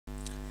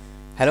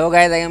Hello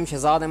guys, I am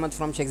Shahzad Ahmad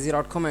from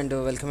checkzy.com and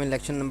welcome in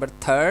lecture number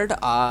 3।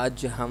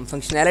 आज हम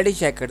functionality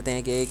check करते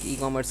हैं कि एक ई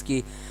कॉमर्स की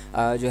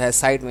जो है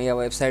साइट में या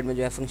वेबसाइट में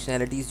जो है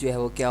फंक्शनैलिटीज़ जो है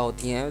वो क्या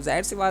होती हैं।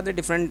 ज़ाहिर सी बात है,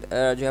 डिफरेंट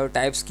जो है वो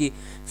टाइप्स की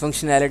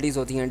फंक्शनैलिटीज़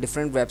होती हैं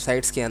डिफरेंट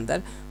वेबसाइट्स के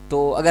अंदर। तो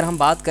अगर हम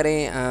बात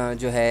करें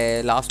जो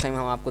है लास्ट टाइम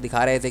हम आपको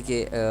दिखा रहे थे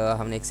कि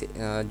हमने एक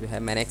जो है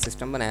मैंने एक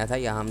सिस्टम बनाया था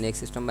या हमने एक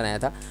सिस्टम बनाया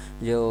था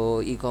जो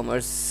ई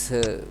कॉमर्स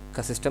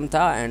का सिस्टम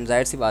था। एंड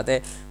जाहिर सी बात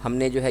है,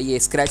 हमने जो है ये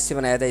स्क्रैच से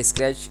बनाया था।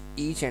 स्क्रैच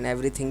ईच एंड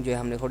एवरीथिंग जो है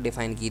हमने खुद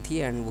डिफ़ाइन की थी।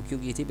 एंड वो क्यों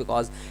की थी?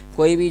 बिकॉज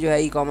कोई भी जो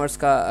है ई कॉमर्स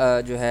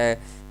का जो है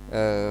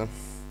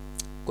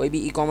कोई भी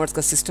ई कॉमर्स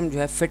का सिस्टम जो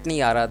है फिट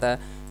नहीं आ रहा था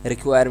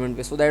रिक्वायरमेंट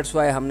पे। सो दैट्स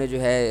वाई हमने जो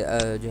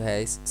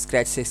है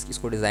स्क्रैच से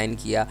इसको डिज़ाइन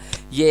किया।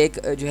 ये एक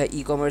जो है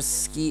ई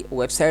कॉमर्स की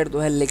वेबसाइट तो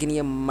है, लेकिन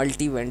ये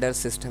मल्टी वेंडर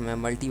सिस्टम है।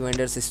 मल्टी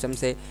वेंडर सिस्टम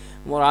से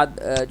मुराद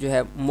जो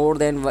है मोर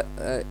देन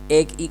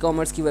एक ई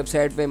कॉमर्स की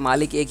वेबसाइट पे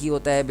मालिक एक ही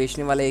होता है,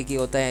 बेचने वाले एक ही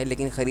होता है,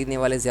 लेकिन ख़रीदने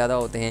वाले ज़्यादा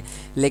होते हैं।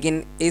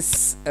 लेकिन इस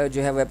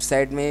जो है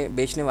वेबसाइट में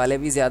बेचने वाले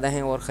भी ज़्यादा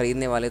हैं और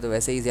ख़रीदने वाले तो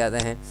वैसे ही ज़्यादा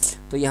हैं।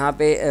 तो यहाँ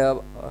पे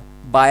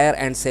बायर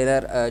एंड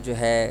सेलर जो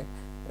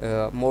है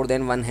मोर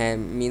देन वन है,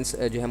 मींस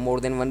जो है मोर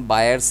देन वन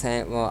बायर्स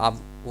हैं। आप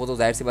वो तो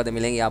जाहिर सी बात है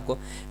मिलेंगे आपको,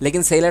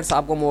 लेकिन सेलर्स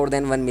आपको मोर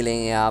देन वन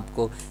मिलेंगे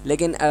आपको।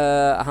 लेकिन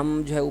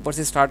हम जो है ऊपर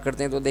से स्टार्ट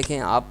करते हैं तो देखें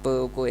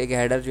आपको एक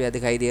हेडर जो है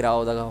दिखाई दे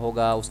रहा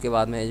होगा। उसके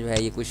बाद में जो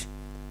है ये कुछ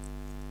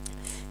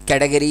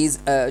कैटेगरीज़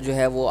जो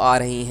है वो आ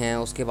रही हैं।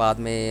 उसके बाद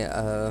में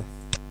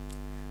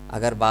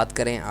अगर बात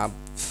करें आप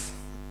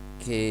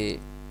कि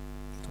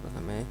थोड़ा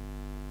सा मैं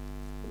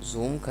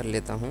जूम कर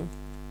लेता हूँ।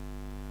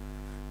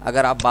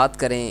 अगर आप बात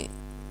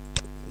करें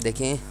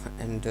देखें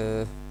and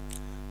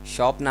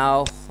shop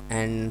now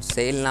and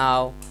cell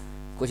now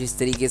कुछ इस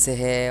तरीके से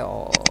है।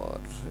 और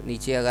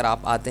नीचे अगर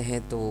आप आते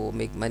हैं तो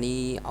मेक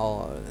मनी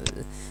और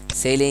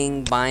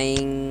सेलिंग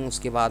बाइंग,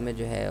 उसके बाद में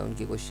जो है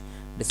उनकी कुछ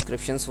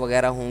डिस्क्रिप्शंस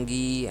वगैरह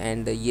होंगी।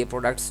 एंड ये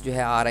प्रोडक्ट्स जो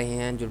है आ रहे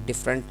हैं जो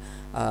डिफरेंट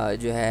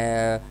जो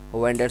है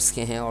वेंडर्स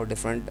के हैं और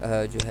डिफरेंट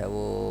जो है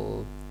वो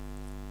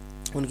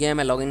उनके यहाँ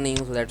मैं लॉगिन नहीं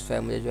हूँ। सो दैट्स वाई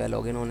मुझे जो है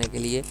लॉगिन होने के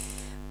लिए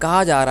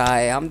कहा जा रहा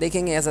है। हम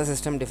देखेंगे ऐसा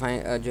सिस्टम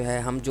डिफाइन जो है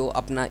हम जो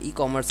अपना ई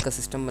कॉमर्स का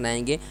सिस्टम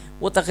बनाएंगे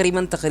वो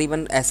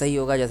तकरीबन ऐसा ही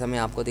होगा जैसा मैं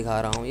आपको दिखा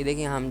रहा हूँ। ये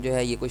देखिए हम जो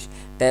है ये कुछ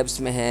टैब्स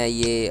में है,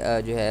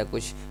 ये जो है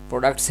कुछ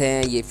प्रोडक्ट्स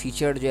हैं, ये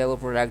फीचर जो है वो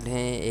प्रोडक्ट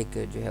हैं।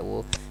 एक जो है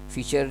वो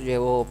फीचर जो है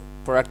वो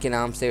प्रोडक्ट के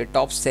नाम से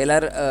टॉप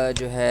सेलर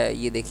जो है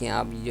ये देखें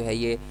आप, जो है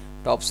ये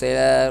टॉप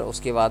सेलर।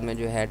 उसके बाद में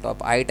जो है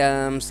टॉप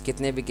आइटम्स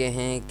कितने बिके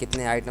हैं,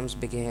 कितने आइटम्स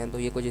बिके हैं, तो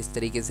ये कुछ इस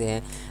तरीके से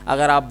हैं।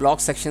 अगर आप ब्लॉक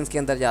सेक्शंस के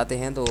अंदर जाते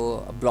हैं तो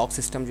ब्लॉक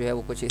सिस्टम जो है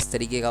वो कुछ इस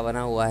तरीके का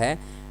बना हुआ है।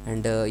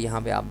 एंड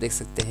यहाँ पे आप देख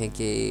सकते हैं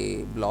कि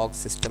ब्लॉक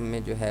सिस्टम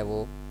में जो है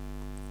वो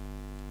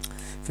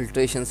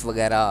फिल्ट्रेशंस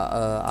वगैरह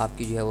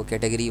आपकी जो है वो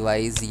कैटेगरी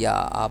वाइज, या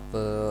आप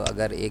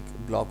अगर एक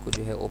ब्लॉक को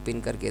जो है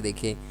ओपन करके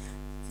देखें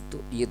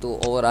तो ये तो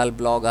ओवरऑल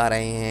ब्लॉग आ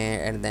रहे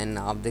हैं। एंड देन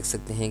आप देख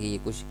सकते हैं कि ये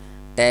कुछ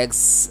टैग्स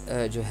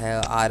जो है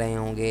आ रहे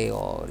होंगे।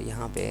 और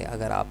यहाँ पे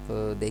अगर आप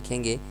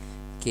देखेंगे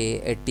कि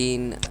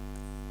 18,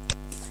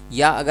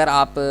 या अगर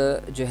आप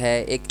जो है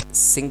एक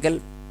सिंगल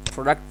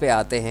प्रोडक्ट पे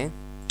आते हैं,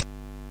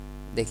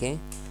 देखें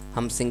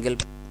हम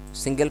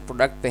सिंगल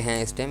प्रोडक्ट पे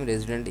हैं इस टाइम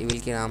रेजिडेंट इविल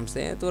के नाम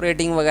से। तो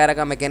रेटिंग वगैरह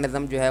का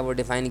मैकेनिज़्म जो है वो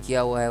डिफ़ाइन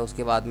किया हुआ है।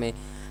 उसके बाद में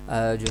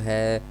जो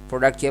है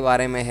प्रोडक्ट के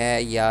बारे में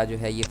है, या जो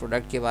है ये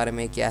प्रोडक्ट के बारे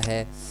में क्या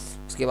है।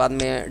 उसके बाद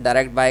में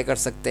डायरेक्ट बाय कर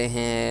सकते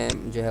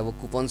हैं। जो है वो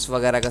कूपन्स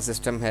वगैरह का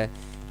सिस्टम है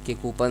कि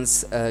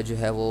कूपन्स जो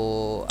है वो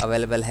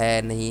अवेलेबल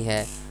है नहीं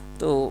है।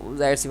 तो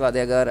जाहिर सी बात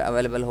है अगर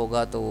अवेलेबल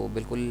होगा तो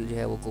बिल्कुल जो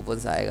है वो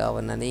कूपन्स आएगा,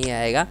 वरना नहीं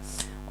आएगा।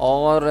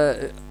 और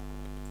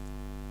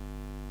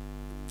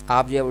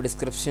आप जो है वो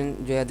डिस्क्रिप्शन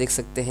जो है देख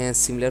सकते हैं,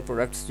 सिमिलर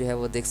प्रोडक्ट्स जो है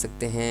वो देख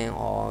सकते हैं।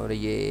 और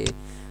ये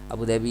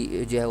अबू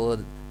धाबी जो है वो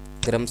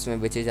ग्राम्स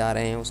में बेचे जा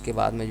रहे हैं। उसके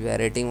बाद में जो है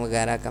रेटिंग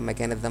वगैरह का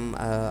मैकेनिज़्म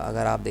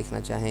अगर आप देखना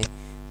चाहें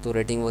तो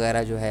रेटिंग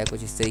वगैरह जो है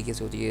कुछ इस तरीके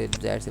से होती है।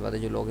 जाहिर सी बात है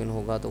जो लॉगिन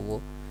होगा तो वो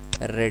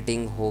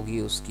रेटिंग होगी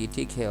उसकी,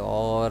 ठीक है।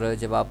 और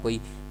जब आप कोई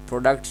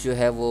प्रोडक्ट जो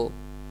है वो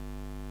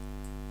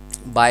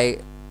बाय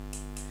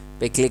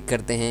पे क्लिक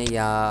करते हैं,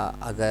 या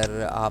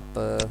अगर आप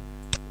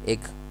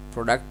एक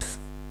प्रोडक्ट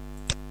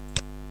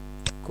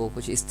को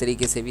कुछ इस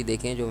तरीके से भी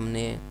देखें जो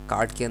हमने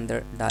कार्ट के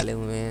अंदर डाले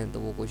हुए हैं, तो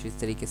वो कुछ इस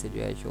तरीके से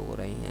जो है शो हो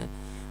रही हैं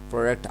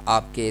प्रोडक्ट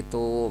आपके।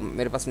 तो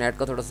मेरे पास नेट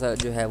का थोड़ा सा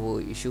जो है वो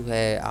इशू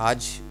है,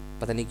 आज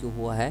पता नहीं क्यों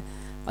हुआ है,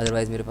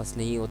 अदरवाइज़ मेरे पास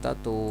नहीं होता।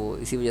 तो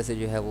इसी वजह से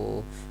जो है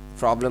वो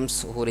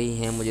प्रॉब्लम्स हो रही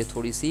हैं मुझे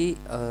थोड़ी सी।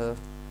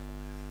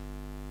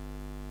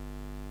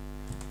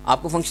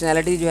 आपको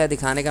फंक्शनैलिटी जो है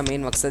दिखाने का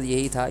मेन मकसद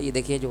यही था। ये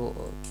देखिए जो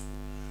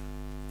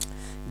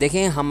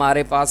देखें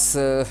हमारे पास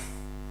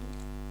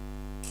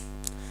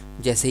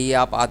जैसे ही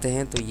आप आते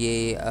हैं तो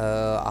ये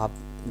आप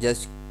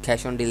जस्ट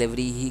कैश ऑन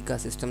डिलीवरी ही का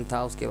सिस्टम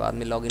था। उसके बाद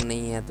में लॉगिन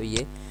नहीं है तो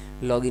ये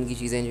लॉगिन की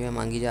चीज़ें जो है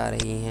मांगी जा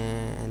रही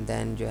हैं। एंड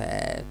देन जो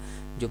है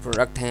जो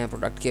प्रोडक्ट हैं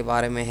प्रोडक्ट के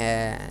बारे में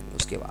है।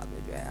 उसके बाद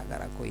में जो है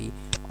अगर कोई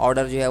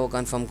ऑर्डर जो है वो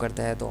कंफर्म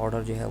करता है तो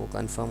ऑर्डर जो है वो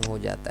कंफर्म हो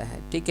जाता है,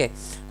 ठीक है।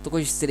 तो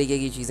कुछ इस तरीके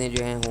की चीज़ें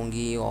जो हैं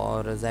होंगी।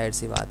 और जाहिर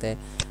सी बात है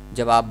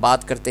जब आप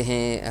बात करते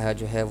हैं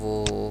जो है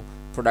वो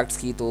प्रोडक्ट्स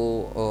की,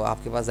 तो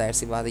आपके पास ज़ाहिर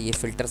सी बात है ये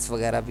फ़िल्टर्स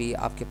वगैरह भी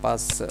आपके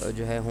पास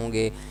जो है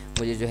होंगे।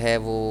 मुझे जो है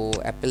वो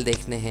एप्पल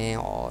देखने हैं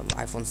और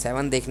आईफोन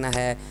 7 देखना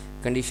है,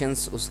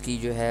 कंडीशंस उसकी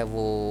जो है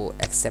वो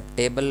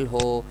एक्सेप्टेबल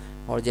हो,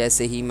 और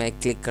जैसे ही मैं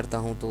क्लिक करता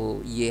हूँ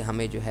तो ये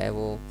हमें जो है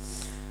वो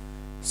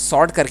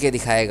सॉर्ट करके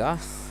दिखाएगा।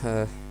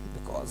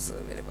 बिकॉज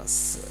मेरे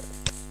पास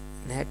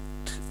नेट,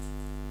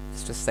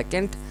 जस्ट अ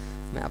सेकेंड,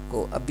 मैं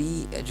आपको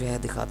अभी जो है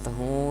दिखाता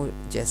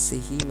हूँ जैसे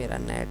ही मेरा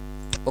net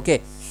okay.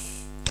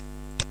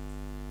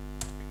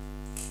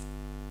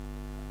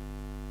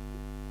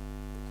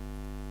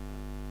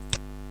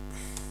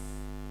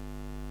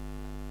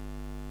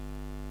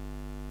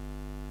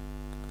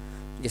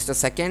 Just a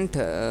second,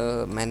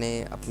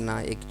 मैंने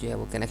अपना एक जो है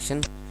वो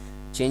कनेक्शन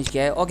चेंज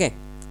किया है। ओके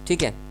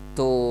ठीक है,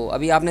 तो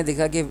अभी आपने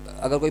देखा कि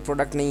अगर कोई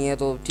प्रोडक्ट नहीं है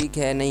तो ठीक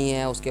है, नहीं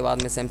है। उसके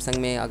बाद में सैमसंग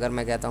में अगर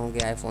मैं कहता हूँ कि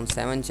आईफोन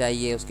 7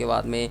 चाहिए, उसके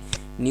बाद में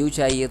न्यू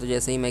चाहिए, तो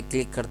जैसे ही मैं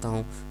क्लिक करता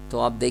हूँ तो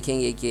आप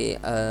देखेंगे कि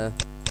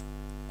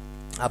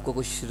आपको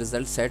कुछ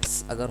रिज़ल्ट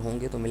सेट्स अगर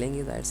होंगे तो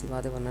मिलेंगे, ज़ाहिर सी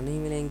बात है, वरना नहीं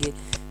मिलेंगे।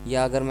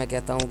 या अगर मैं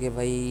कहता हूँ कि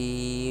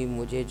भाई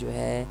मुझे जो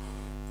है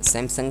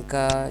सैमसंग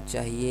का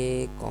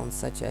चाहिए, कौन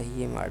सा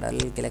चाहिए मॉडल,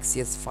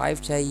 गैलेक्सी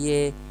S5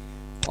 चाहिए,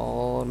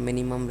 और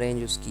मिनिमम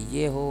रेंज उसकी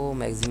ये हो,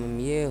 मैक्सिमम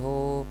ये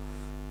हो,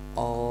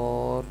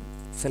 और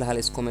फ़िलहाल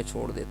इसको मैं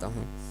छोड़ देता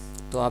हूँ।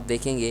 तो आप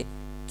देखेंगे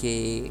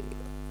कि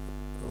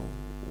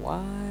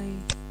वाई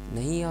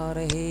नहीं आ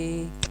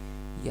रहे।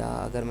 या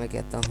अगर मैं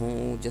कहता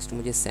हूँ जस्ट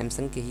मुझे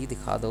सैमसंग के ही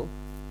दिखा दो,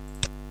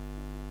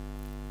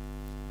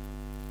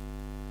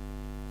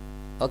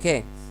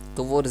 ओके,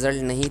 तो वो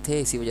रिज़ल्ट नहीं थे,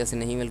 इसी वजह से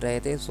नहीं मिल रहे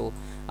थे। सो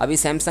अभी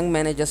सैमसंग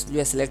मैंने जस्ट जो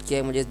है सिलेक्ट किया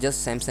है, मुझे जस्ट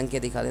सैमसंग के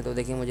दिखा दे, तो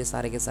देखिए मुझे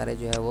सारे के सारे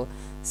जो है वो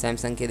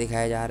सैमसंग के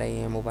दिखाए जा रहे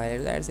हैं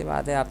मोबाइल। ज़ाहिर सी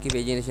बात है आपकी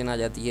वेरिएशन आ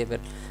जाती है फिर,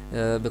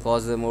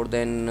 बिकॉज मोर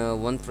देन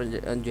वन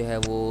जो है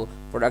वो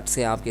प्रोडक्ट्स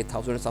हैं आपके,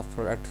 थाउजेंड्स ऑफ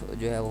प्रोडक्ट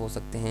जो है वो हो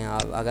सकते हैं।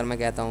 अगर मैं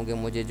कहता हूँ कि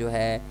मुझे जो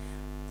है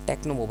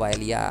टेक्नो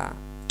मोबाइल या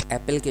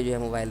एप्पल के जो है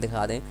मोबाइल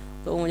दिखा दें,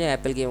 तो मुझे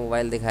एप्पल के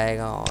मोबाइल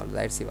दिखाएगा, और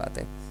जाहिर सी बात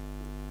है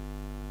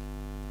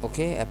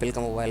ओके एप्पल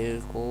का मोबाइल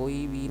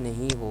कोई भी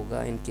नहीं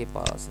होगा इनके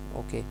पास।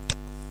 ओके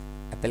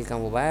एप्पल का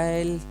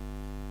मोबाइल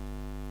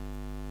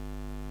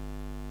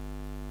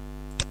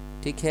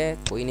ठीक है,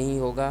 कोई नहीं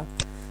होगा,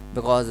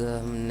 बिकॉज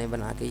हमने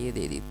बना के ये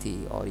दे दी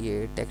थी। और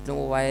ये टेक्नो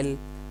मोबाइल,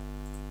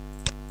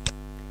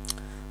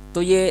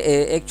 तो ये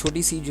एक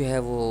छोटी सी जो है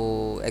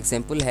वो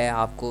एग्जांपल है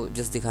आपको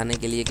जस्ट दिखाने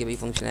के लिए कि भाई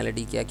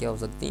फंक्शनैलिटी क्या क्या हो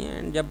सकती हैं।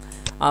 एंड जब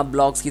आप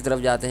ब्लॉग्स की तरफ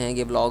जाते हैं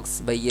कि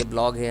ब्लॉग्स, भाई ये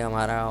ब्लॉग है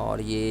हमारा,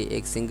 और ये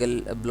एक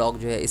सिंगल ब्लॉग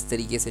जो है इस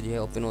तरीके से जो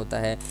है ओपन होता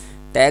है,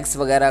 टैग्स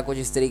वगैरह कुछ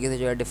इस तरीके से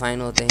जो है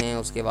डिफ़ाइन होते हैं।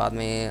 उसके बाद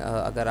में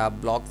अगर आप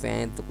ब्लॉग पे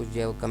आएँ तो कुछ जो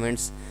है वो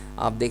कमेंट्स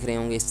आप देख रहे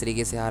होंगे इस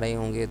तरीके से आ रहे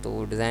होंगे।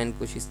 तो डिज़ाइन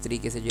कुछ इस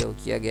तरीके से जो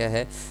किया गया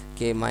है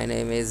कि my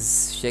name is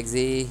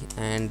शेखजी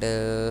and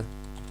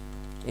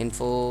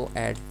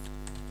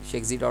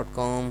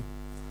info@shekzi.com,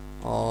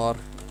 और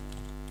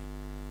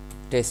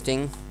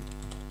टेस्टिंग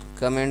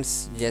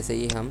कमेंट्स, जैसे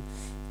ही हम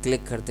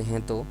क्लिक करते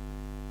हैं तो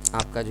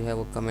आपका जो है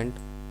वो कमेंट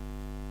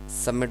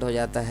सबमिट हो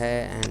जाता है।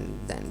 एंड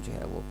देन जो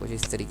है वो कुछ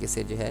इस तरीके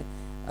से जो है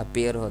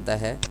अपीयर होता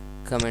है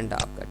कमेंट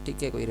आपका,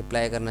 ठीक है। कोई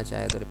रिप्लाई करना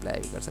चाहे तो रिप्लाई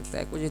भी कर सकता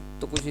है, कुछ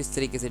इस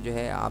तरीके से जो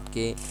है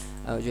आपके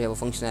जो है वो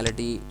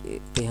फंक्शनैलिटी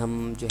पे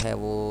हम जो है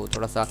वो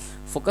थोड़ा सा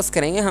फोकस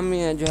करेंगे। हम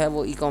जो है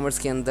वो ई कॉमर्स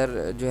के अंदर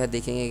जो है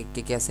देखेंगे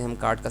कि कैसे हम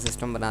कार्ट का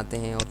सिस्टम बनाते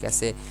हैं, और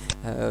कैसे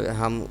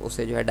हम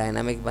उसे जो है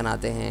डायनामिक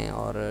बनाते हैं,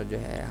 और जो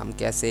है हम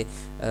कैसे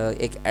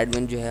एक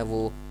एडमिन जो है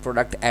वो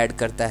प्रोडक्ट ऐड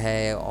करता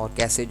है, और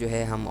कैसे जो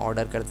है हम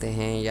ऑर्डर करते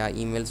हैं या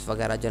ईमेल्स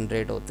वगैरह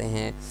जनरेट होते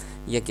हैं,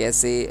 या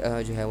कैसे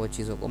जो है वो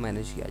चीज़ों को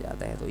मैनेज किया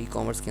जाता है। तो ई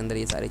कॉमर्स के अंदर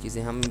ये सारी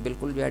चीज़ें हम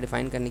बिल्कुल जो है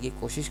डिफ़ाइन करने की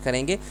कोशिश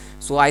करेंगे।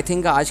 सो आई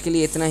थिंक आज के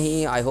लिए इतना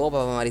ही। आई होप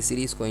आप हमारी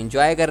सीरीज़ को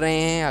एंजॉय कर रहे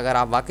हैं। अगर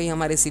आप वाकई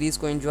हमारी सीरीज़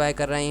को एंजॉय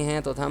कर रहे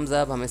हैं तो थम्स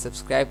अप, हमें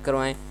सब्सक्राइब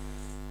करवाएं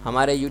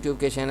हमारे यूट्यूब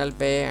के चैनल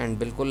पे, एंड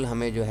बिल्कुल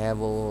हमें जो है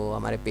वो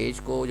हमारे पेज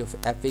को, जो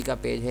एफबी का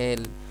पेज है,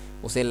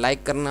 उसे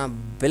लाइक करना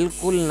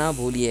बिल्कुल ना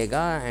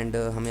भूलिएगा। एंड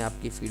हमें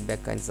आपकी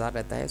फ़ीडबैक का इंतज़ार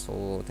रहता है।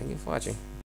 So thank you for watching.